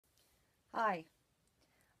Hi.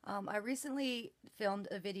 I recently filmed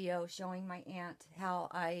a video showing my aunt how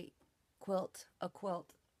I quilt a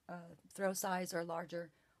quilt, throw size or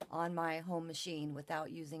larger, on my home machine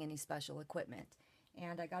without using any special equipment.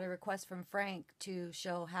 And I got a request from Frank to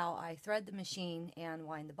show how I thread the machine and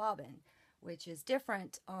wind the bobbin, which is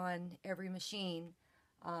different on every machine.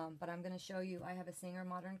 But I'm going to show you, I have a Singer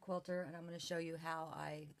Modern Quilter, and I'm going to show you how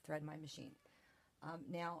I thread my machine.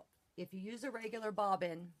 Now, if you use a regular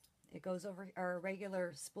bobbin, it goes over, or a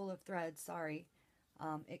regular spool of thread, sorry,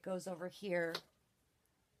 it goes over here.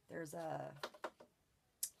 There's a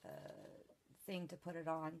thing to put it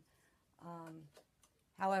on.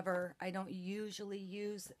 However, I don't usually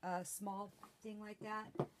use a small thing like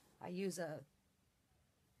that. I use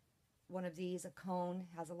one of these, a cone,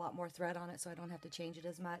 has a lot more thread on it, so I don't have to change it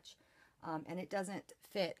as much. And it doesn't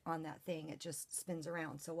fit on that thing, it just spins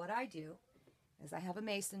around. So what I do is I have a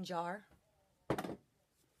mason jar,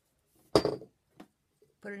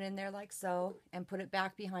 put it in there like so, and put it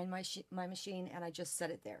back behind my machine, and I just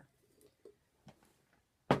set it there.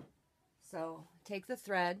 So take the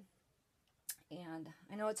thread, and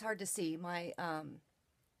I know it's hard to see.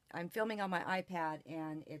 I'm filming on my iPad,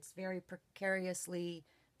 and it's very precariously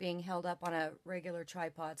being held up on a regular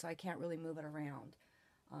tripod, so I can't really move it around.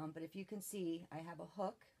 But if you can see, I have a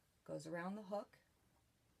hook, goes around the hook,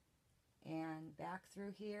 and back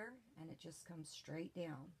through here, and it just comes straight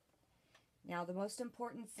down. Now, the most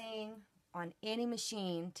important thing on any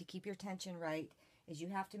machine to keep your tension right is you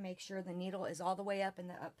have to make sure the needle is all the way up in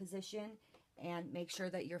the up position, and make sure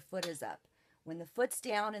that your foot is up. When the foot's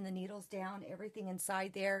down and the needle's down, everything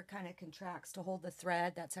inside there kind of contracts to hold the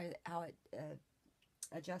thread. That's how it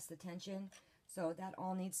adjusts the tension. So that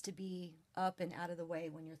all needs to be up and out of the way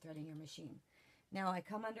when you're threading your machine. Now I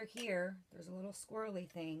come under here, there's a little squirrely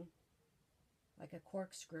thing, like a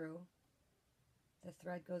corkscrew. The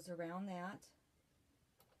thread goes around that,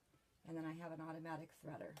 and then I have an automatic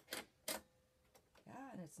threader.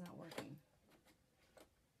 Yeah, and it's not working.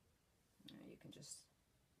 You can just,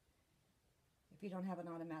 if you don't have an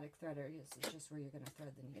automatic threader, it's just where you're going to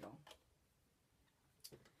thread the needle.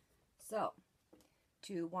 So,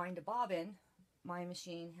 to wind a bobbin, my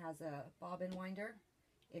machine has a bobbin winder.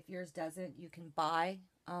 If yours doesn't, you can buy,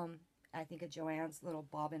 I think, at Joann's little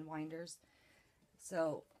bobbin winders.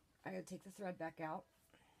 So, I gotta take the thread back out.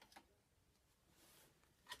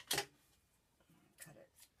 Cut it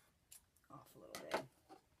off a little bit.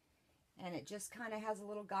 And it just kind of has a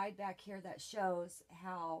little guide back here that shows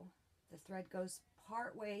how the thread goes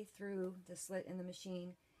part way through the slit in the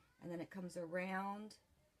machine, and then it comes around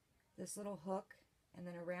this little hook and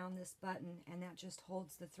then around this button, and that just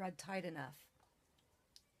holds the thread tight enough.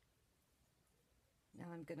 Now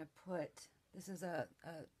I'm going to put, this is a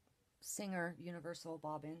Singer universal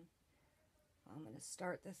bobbin. I'm going to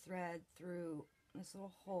start the thread through this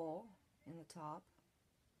little hole in the top,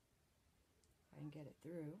 if I can get it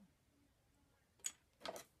through.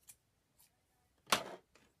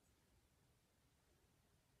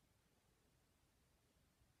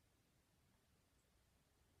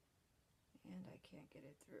 And I can't get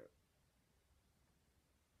it through.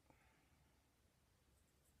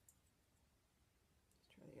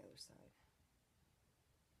 Let's try the other side.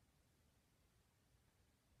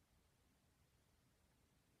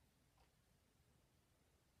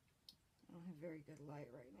 I don't have very good light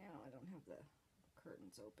right now. I don't have the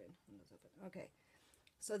curtains open, windows open. Okay,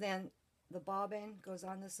 so then the bobbin goes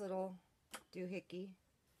on this little doohickey.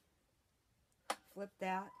 Flip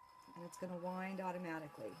that, and it's going to wind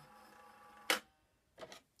automatically.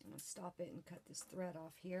 I'm going to stop it and cut this thread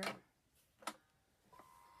off here.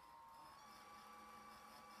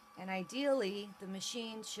 And ideally, the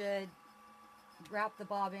machine should wrap the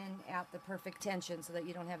bobbin at the perfect tension so that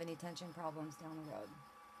you don't have any tension problems down the road.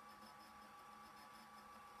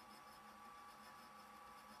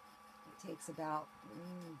 It takes about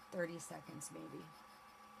 30 seconds maybe.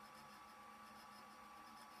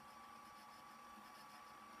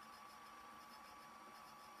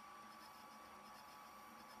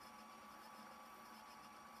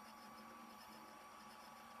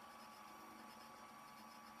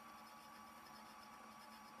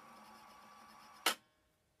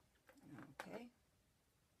 Okay.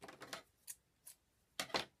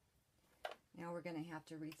 Now we're going to have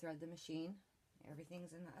to rethread the machine.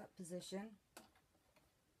 Everything's in the up position.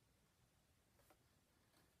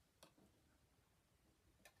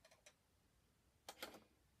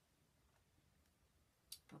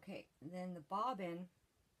 Okay, and then the bobbin,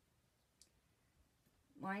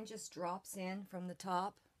 mine just drops in from the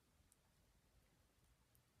top.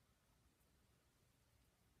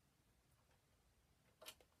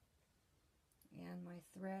 And my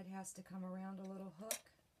thread has to come around a little hook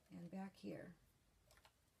and back here.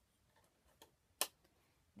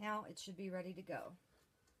 Now it should be ready to go.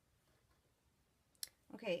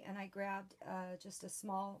 Okay, and I grabbed just a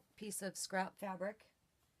small piece of scrap fabric.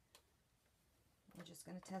 I'm just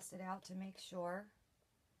going to test it out to make sure.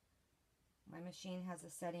 My machine has a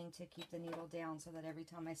setting to keep the needle down so that every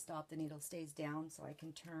time I stop the needle stays down so I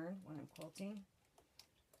can turn when I'm quilting.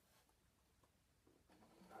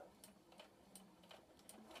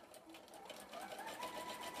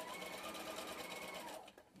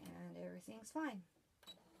 And everything's fine.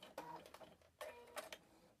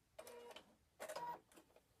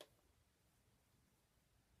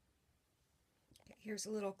 Okay, here's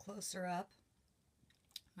a little closer up.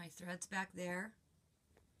 My thread's back there.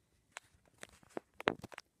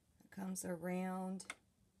 Comes around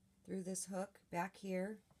through this hook back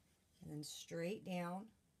here and then straight down.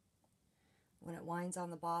 When it winds on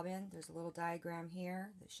the bobbin, there's a little diagram here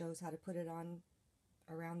that shows how to put it on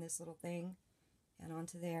around this little thing and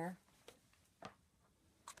onto there.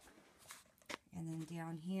 And then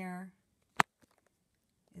down here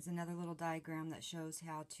is another little diagram that shows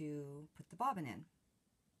how to put the bobbin in.